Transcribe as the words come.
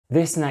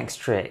This next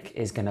trick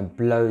is going to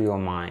blow your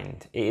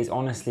mind. It is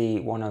honestly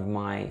one of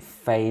my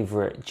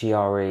favorite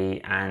GRE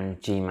and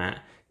GMAT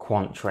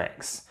quant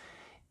tricks.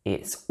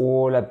 It's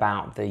all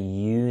about the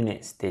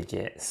units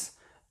digits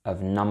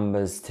of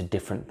numbers to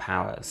different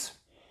powers.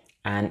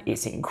 And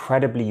it's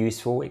incredibly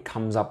useful. It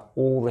comes up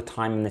all the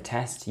time in the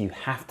test. You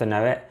have to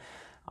know it.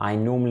 I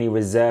normally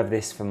reserve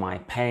this for my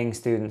paying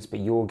students,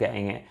 but you're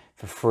getting it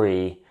for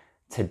free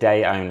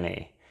today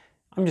only.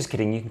 I'm just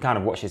kidding. You can kind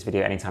of watch this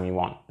video anytime you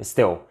want, but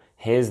still,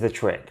 here's the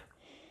trick.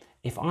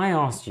 If I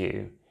asked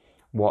you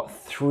what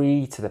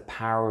 3 to the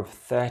power of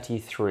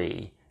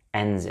 33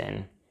 ends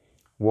in,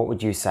 what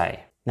would you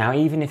say? Now,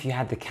 even if you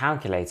had the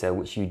calculator,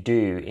 which you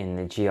do in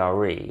the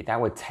GRE, that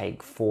would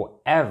take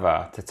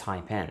forever to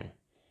type in.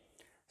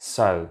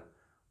 So,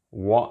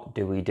 what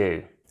do we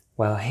do?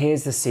 Well,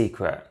 here's the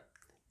secret.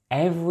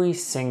 Every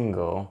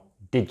single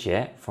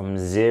digit from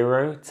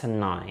 0 to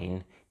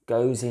 9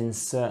 goes in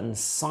certain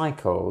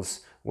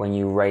cycles when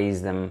you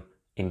raise them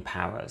in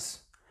powers.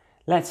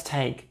 Let's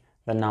take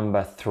the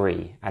number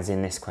 3, as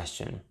in this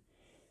question.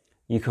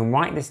 You can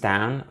write this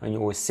down and you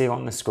will see it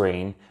on the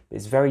screen, but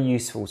it's very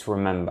useful to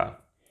remember.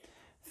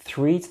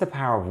 3 to the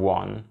power of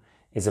 1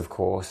 is, of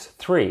course,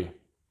 3.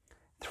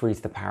 3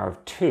 to the power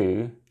of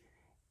 2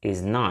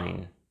 is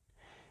 9.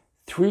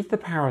 3 to the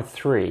power of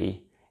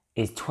 3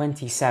 is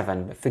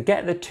 27, but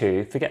forget the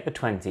 2, forget the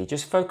 20,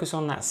 just focus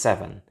on that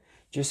 7.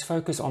 Just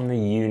focus on the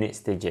units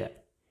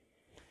digit.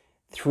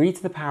 3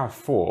 to the power of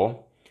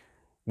 4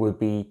 would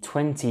be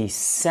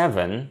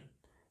 27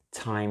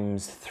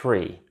 times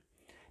 3.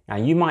 Now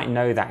you might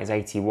know that is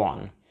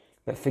 81,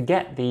 but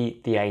forget the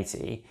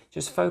 80,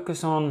 just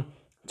focus on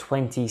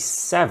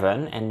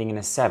 27 ending in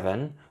a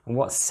 7, and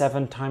what's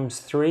 7 times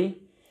 3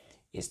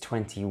 is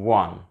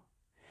 21.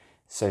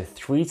 So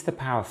 3 to the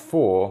power of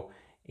 4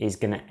 is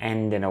going to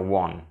end in a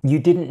 1. You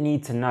didn't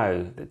need to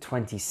know that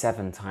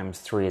 27 times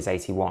 3 is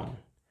 81.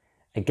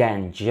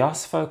 Again,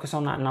 just focus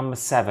on that number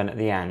 7 at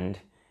the end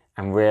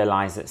and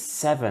realize that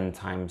 7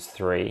 times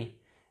 3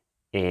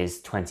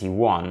 is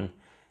 21.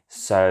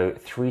 So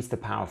 3 to the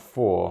power of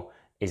 4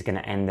 is going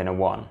to end in a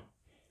 1.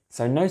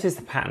 So notice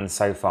the pattern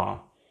so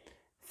far.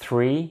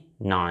 3,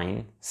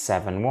 9,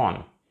 7,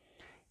 1.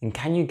 And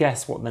can you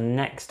guess what the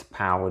next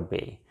power would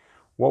be?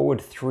 What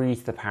would 3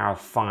 to the power of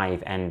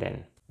 5 end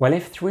in? Well,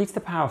 if 3 to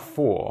the power of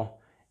 4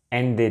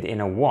 ended in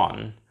a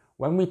 1,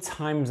 when we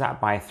times that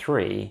by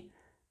 3,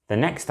 the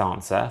next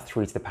answer,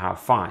 3 to the power of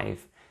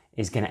 5,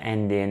 is going to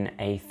end in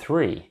a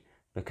 3,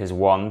 because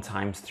 1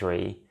 times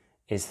 3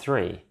 is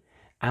 3.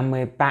 And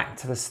we're back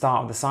to the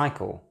start of the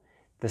cycle.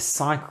 The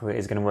cycle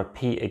is going to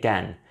repeat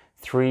again.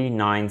 3,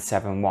 9,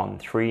 7, 1,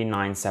 3,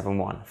 9, 7,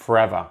 1,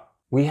 forever.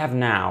 We have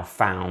now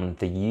found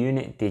the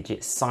unit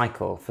digit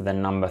cycle for the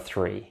number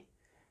 3.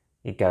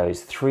 It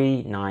goes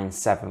 3, 9,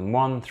 7,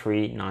 1,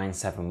 3, 9,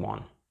 7,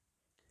 1.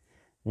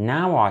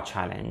 Now our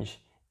challenge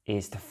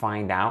is to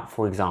find out,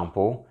 for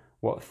example,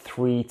 what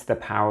 3 to the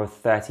power of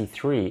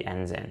 33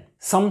 ends in.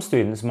 Some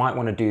students might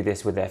want to do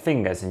this with their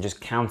fingers and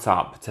just count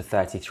up to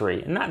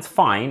 33, and that's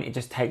fine, it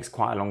just takes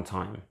quite a long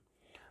time.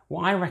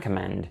 What I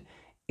recommend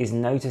is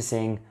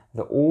noticing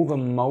that all the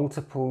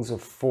multiples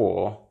of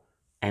 4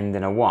 end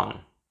in a 1.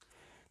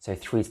 So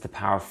 3 to the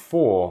power of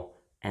 4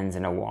 ends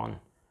in a 1,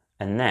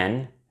 and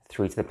then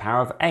 3 to the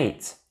power of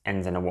 8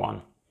 ends in a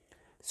 1.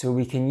 So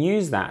we can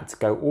use that to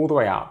go all the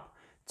way up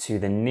to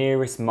the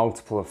nearest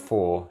multiple of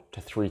 4 to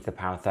 3 to the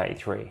power of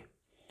 33,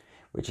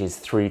 which is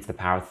 3 to the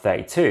power of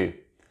 32.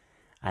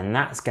 And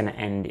that's going to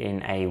end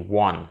in a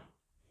 1.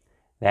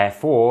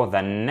 Therefore,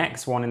 the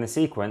next one in the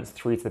sequence,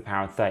 3 to the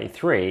power of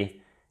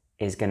 33,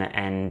 is going to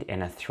end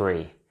in a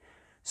 3.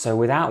 So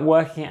without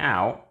working it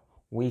out,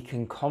 we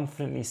can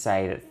confidently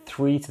say that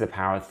 3 to the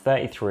power of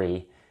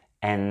 33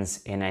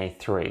 ends in a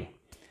 3.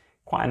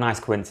 Quite a nice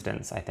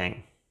coincidence, I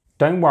think.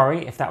 Don't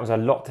worry if that was a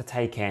lot to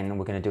take in.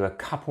 We're going to do a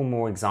couple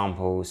more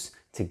examples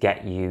to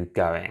get you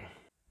going.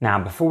 Now,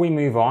 before we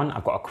move on,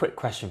 I've got a quick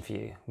question for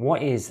you.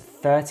 What is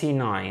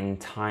 39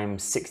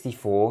 times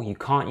 64? You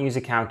can't use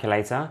a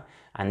calculator,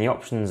 and the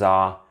options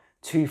are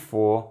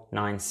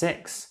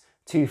 2496,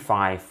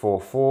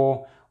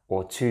 2544,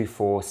 or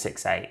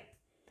 2468.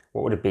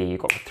 What would it be?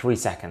 You've got 3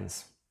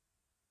 seconds.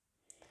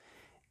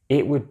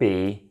 It would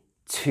be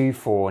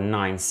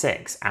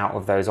 2496 out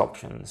of those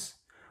options.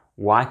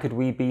 Why could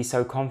we be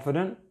so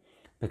confident?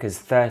 Because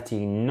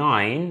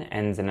 39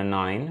 ends in a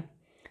 9,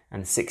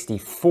 and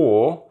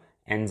 64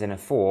 ends in a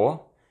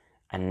 4,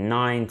 and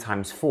 9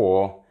 times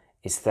 4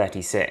 is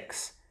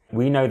 36.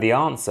 We know the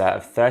answer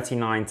of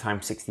 39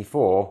 times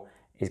 64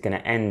 is going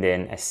to end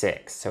in a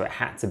 6, so it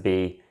had to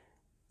be,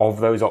 of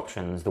those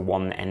options, the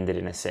one that ended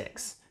in a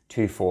 6,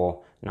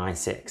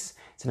 2496.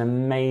 It's an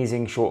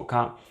amazing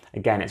shortcut.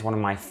 Again, it's one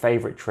of my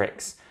favorite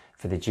tricks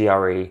for the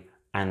GRE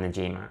and the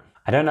GMAT.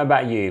 I don't know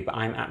about you, but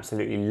I'm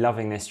absolutely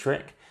loving this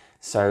trick.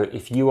 So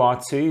if you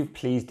are too,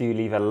 please do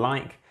leave a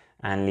like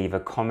and leave a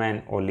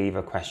comment or leave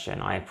a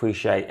question. I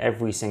appreciate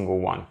every single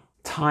one.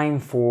 Time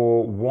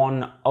for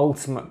one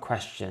ultimate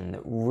question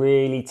that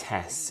really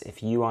tests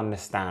if you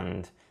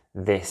understand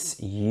this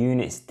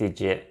units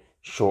digit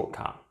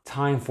shortcut.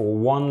 Time for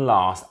one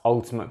last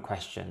ultimate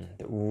question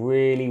that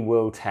really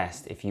will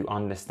test if you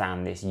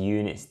understand this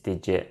units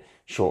digit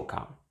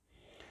shortcut.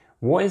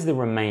 What is the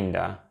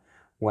remainder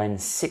when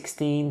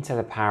 16 to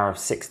the power of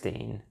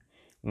 16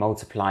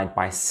 multiplied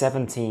by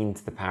 17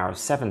 to the power of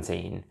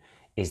 17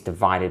 is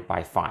divided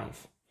by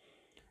 5?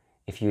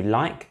 If you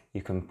like,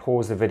 you can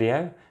pause the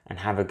video and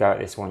have a go at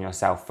this one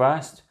yourself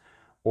first,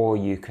 or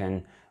you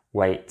can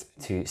wait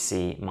to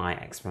see my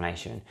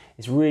explanation.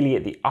 It's really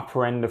at the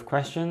upper end of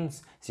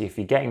questions, so if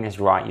you're getting this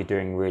right, you're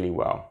doing really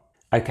well.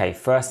 Okay,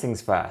 first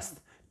things first.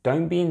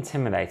 Don't be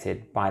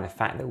intimidated by the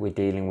fact that we're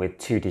dealing with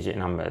two-digit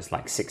numbers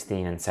like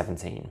 16 and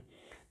 17.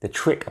 The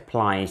trick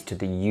applies to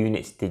the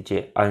units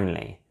digit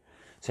only.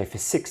 So for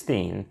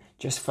 16,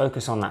 just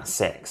focus on that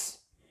 6.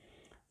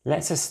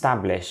 Let's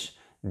establish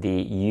the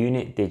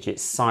unit digit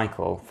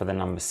cycle for the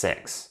number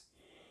 6.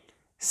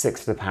 6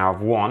 to the power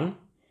of 1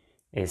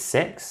 is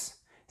 6.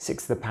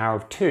 6 to the power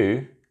of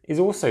 2 is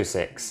also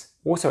 6,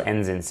 also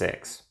ends in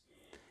 6.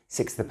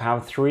 6 to the power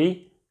of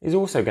 3 is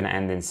also going to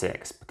end in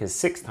 6 because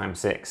 6 times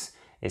 6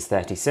 is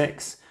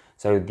 36.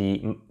 So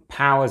the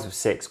powers of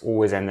 6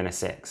 always end in a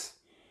 6.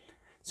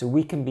 So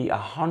we can be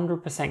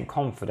 100%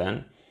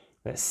 confident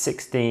that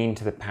 16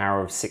 to the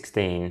power of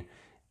 16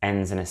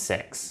 ends in a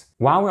 6.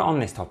 While we're on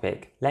this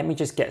topic, let me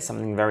just get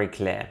something very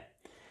clear.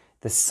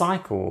 The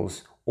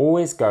cycles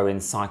always go in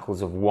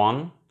cycles of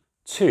 1,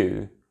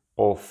 2,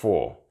 or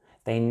 4.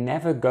 They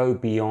never go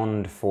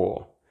beyond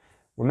 4.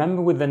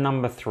 Remember with the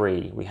number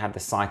 3, we had the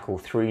cycle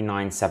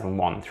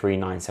 3971,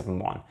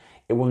 3971.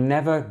 It will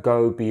never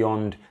go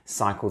beyond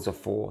cycles of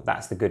 4.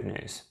 That's the good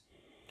news.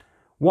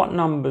 What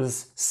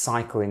numbers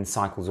cycle in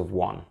cycles of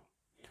 1?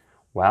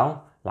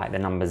 Well, like the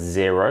number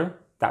 0,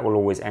 that will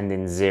always end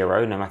in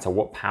 0 no matter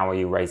what power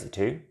you raise it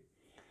to.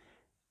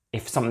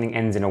 If something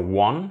ends in a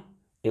 1,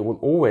 it will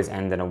always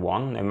end in a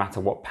 1 no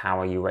matter what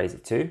power you raise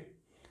it to.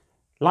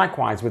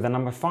 Likewise with the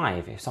number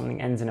 5, if something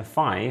ends in a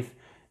 5,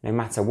 no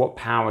matter what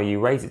power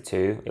you raise it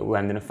to, it will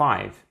end in a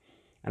 5.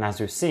 And as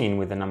we've seen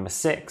with the number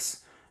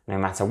 6, no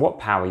matter what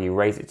power you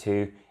raise it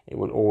to, it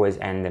will always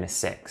end in a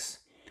 6.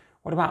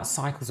 What about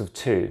cycles of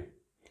 2?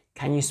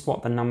 Can you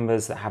spot the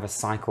numbers that have a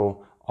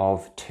cycle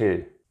of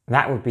 2?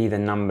 That would be the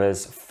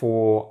numbers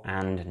 4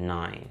 and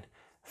 9.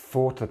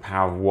 4 to the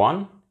power of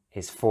 1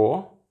 is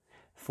 4.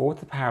 4 to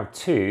the power of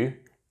 2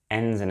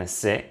 ends in a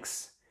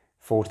 6.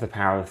 4 to the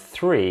power of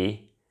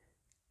 3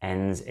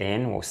 ends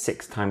in, or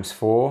 6 times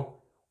 4,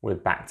 we're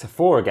back to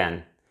 4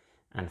 again.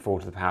 And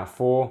 4 to the power of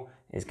 4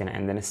 is going to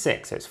end in a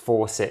 6. So it's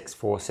 4, 6,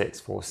 4, 6,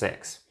 4,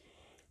 6.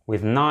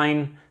 With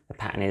 9, the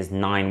pattern is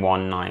 9,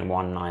 1, 9,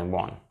 1, 9,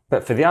 1.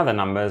 But for the other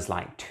numbers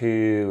like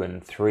 2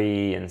 and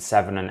 3 and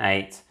 7 and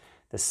 8,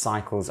 the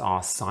cycles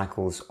are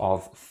cycles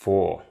of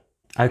 4.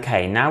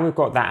 Okay, now we've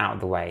got that out of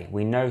the way.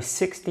 We know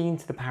 16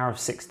 to the power of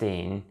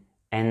 16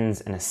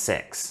 ends in a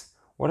 6.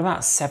 What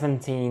about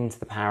 17 to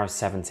the power of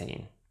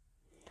 17?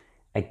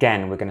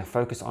 Again, we're going to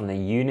focus on the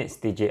units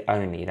digit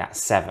only,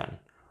 that's 7.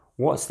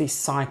 What's the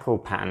cycle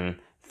pattern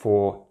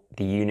for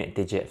the unit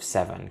digit of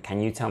 7?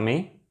 Can you tell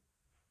me?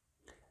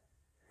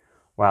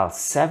 Well,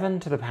 7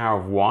 to the power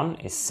of 1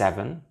 is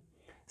 7.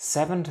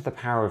 7 to the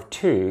power of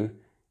 2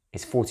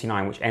 is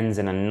 49, which ends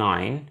in a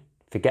 9.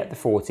 Forget the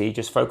 40,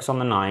 just focus on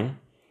the 9.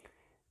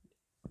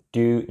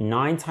 Do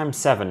 9 times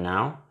 7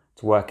 now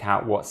to work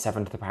out what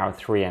 7 to the power of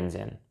 3 ends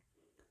in.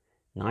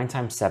 9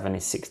 times 7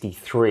 is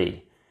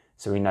 63.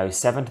 So we know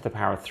 7 to the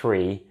power of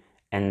 3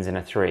 ends in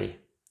a 3.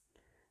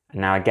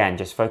 And now again,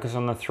 just focus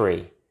on the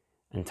 3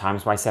 and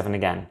times by 7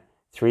 again.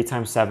 3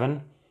 times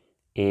 7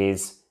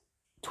 is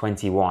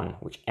 21,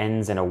 which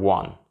ends in a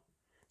 1.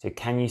 So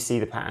can you see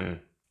the pattern?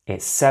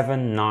 It's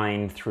 7,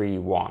 9, 3,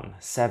 1.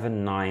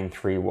 7, 9,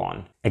 3,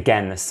 1.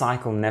 Again, the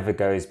cycle never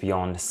goes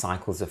beyond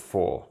cycles of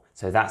 4.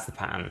 So that's the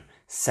pattern.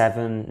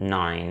 7,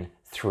 9,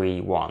 3,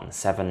 1.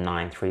 7,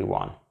 9, 3,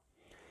 1.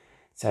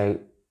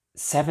 So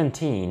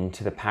 17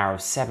 to the power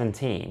of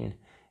 17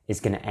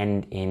 is going to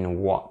end in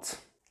what?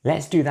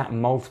 Let's do that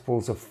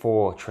multiples of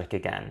 4 trick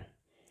again.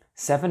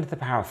 7 to the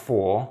power of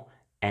 4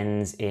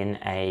 ends in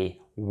a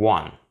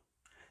 1.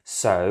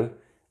 So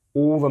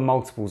all the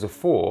multiples of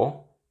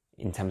 4,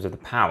 in terms of the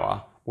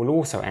power, will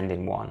also end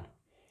in 1.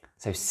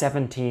 So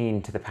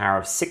 17 to the power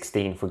of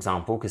 16, for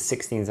example, because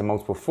 16 is a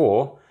multiple of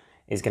 4,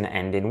 is going to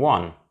end in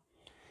 1.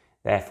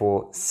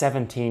 Therefore,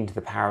 17 to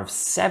the power of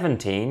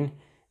 17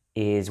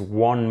 is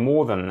 1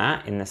 more than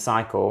that in the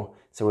cycle,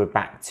 so we're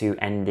back to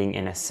ending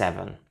in a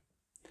 7.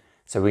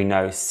 So we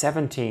know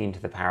 17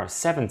 to the power of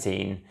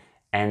 17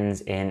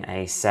 ends in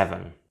a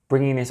 7.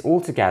 Bringing this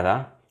all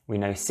together, we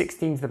know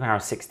 16 to the power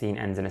of 16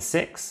 ends in a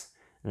 6,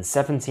 and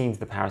 17 to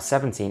the power of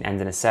 17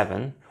 ends in a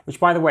 7, which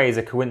by the way is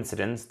a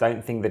coincidence.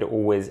 Don't think that it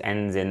always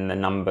ends in the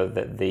number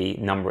that the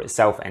number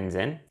itself ends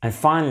in. And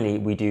finally,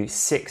 we do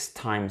 6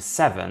 times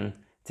 7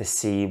 to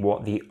see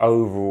what the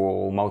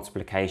overall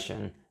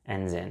multiplication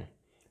ends in.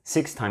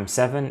 6 times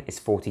 7 is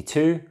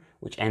 42,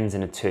 which ends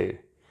in a 2.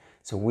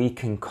 So we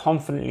can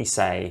confidently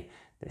say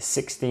that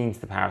 16 to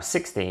the power of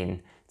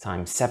 16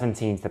 times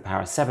 17 to the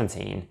power of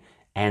 17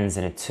 ends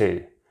in a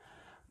 2.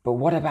 But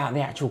what about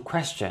the actual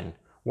question?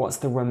 What's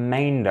the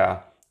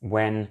remainder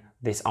when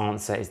this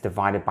answer is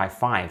divided by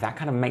 5? That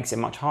kind of makes it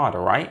much harder,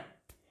 right?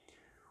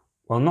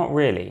 Well, not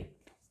really.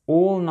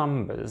 All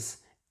numbers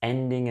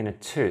ending in a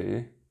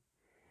 2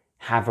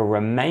 have a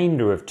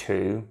remainder of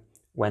 2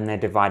 when they're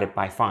divided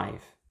by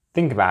 5.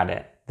 Think about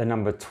it. The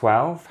number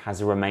 12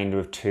 has a remainder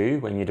of 2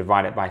 when you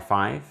divide it by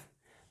 5.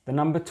 The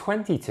number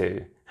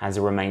 22 has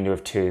a remainder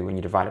of 2 when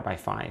you divide it by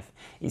 5.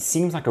 It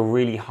seems like a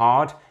really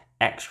hard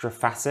extra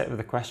facet of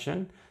the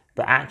question,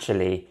 but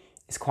actually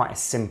it's quite a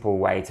simple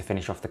way to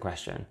finish off the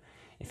question.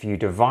 If you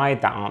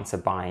divide that answer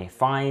by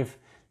 5,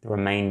 the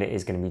remainder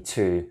is going to be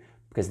 2,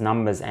 because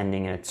numbers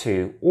ending in a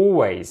 2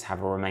 always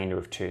have a remainder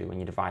of 2 when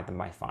you divide them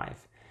by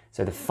 5.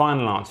 So the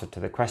final answer to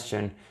the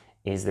question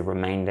is the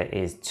remainder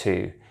is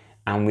 2.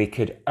 And we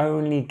could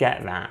only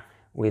get that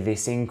with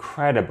this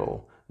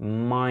incredible,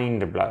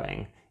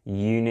 mind-blowing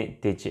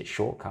unit digit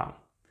shortcut.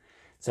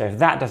 So if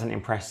that doesn't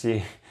impress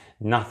you,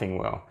 nothing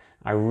will.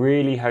 I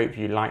really hope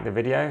you liked the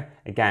video.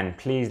 Again,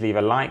 please leave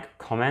a like,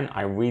 comment,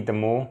 I read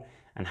them all,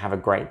 and have a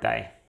great day.